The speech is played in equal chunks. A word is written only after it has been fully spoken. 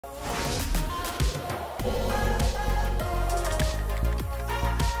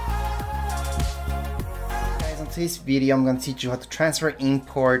today's video, I'm going to teach you how to transfer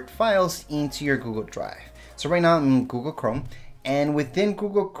import files into your Google Drive. So right now I'm in Google Chrome, and within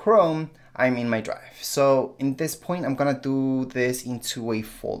Google Chrome, I'm in my drive. So in this point, I'm going to do this into a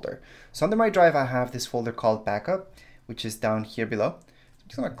folder. So under my drive, I have this folder called Backup, which is down here below. I'm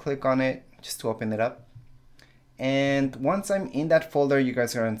just going to click on it just to open it up. And once I'm in that folder, you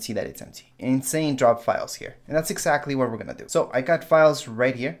guys are going to see that it's empty. And it's saying drop files here. And that's exactly what we're going to do. So I got files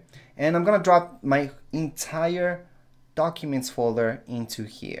right here. And I'm going to drop my entire documents folder into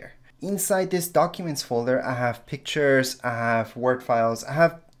here. Inside this documents folder, I have pictures, I have Word files, I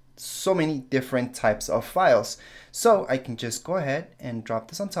have so many different types of files. So I can just go ahead and drop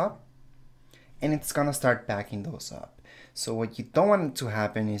this on top. And it's going to start backing those up. So what you don't want to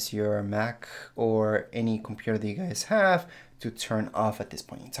happen is your Mac or any computer that you guys have to turn off at this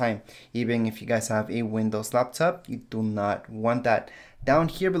point in time. Even if you guys have a Windows laptop, you do not want that. Down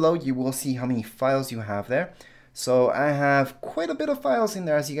here below, you will see how many files you have there. So I have quite a bit of files in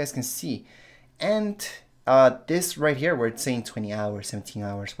there, as you guys can see. And this right here, where it's saying 20 hours, 17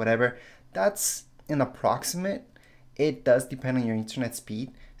 hours, whatever, that's an approximate. It does depend on your internet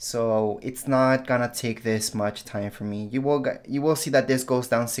speed. So it's not gonna take this much time for me. You will see that this goes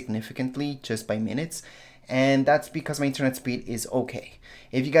down significantly just by minutes. And that's because my internet speed is okay.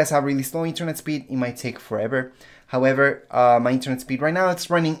 If you guys have really slow internet speed, it might take forever. However, my internet speed right now, it's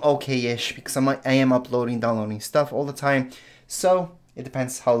running okay-ish because I am uploading, downloading stuff all the time. So it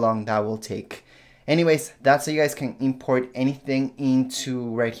depends how long that will take. Anyways, that's how you guys can import anything into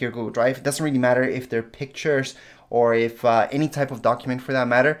right here, Google Drive. It doesn't really matter if they're pictures or if any type of document for that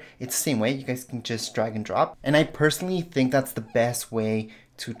matter. It's the same way. You guys can just drag and drop. And I personally think that's the best way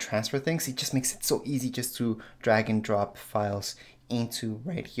to transfer things. It just makes it so easy just to drag and drop files into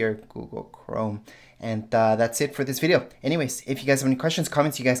right here, Google Chrome. And that's it for this video. Anyways, if you guys have any questions,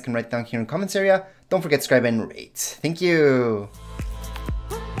 comments, you guys can write down here in the comments area. Don't forget to subscribe and rate. Thank you.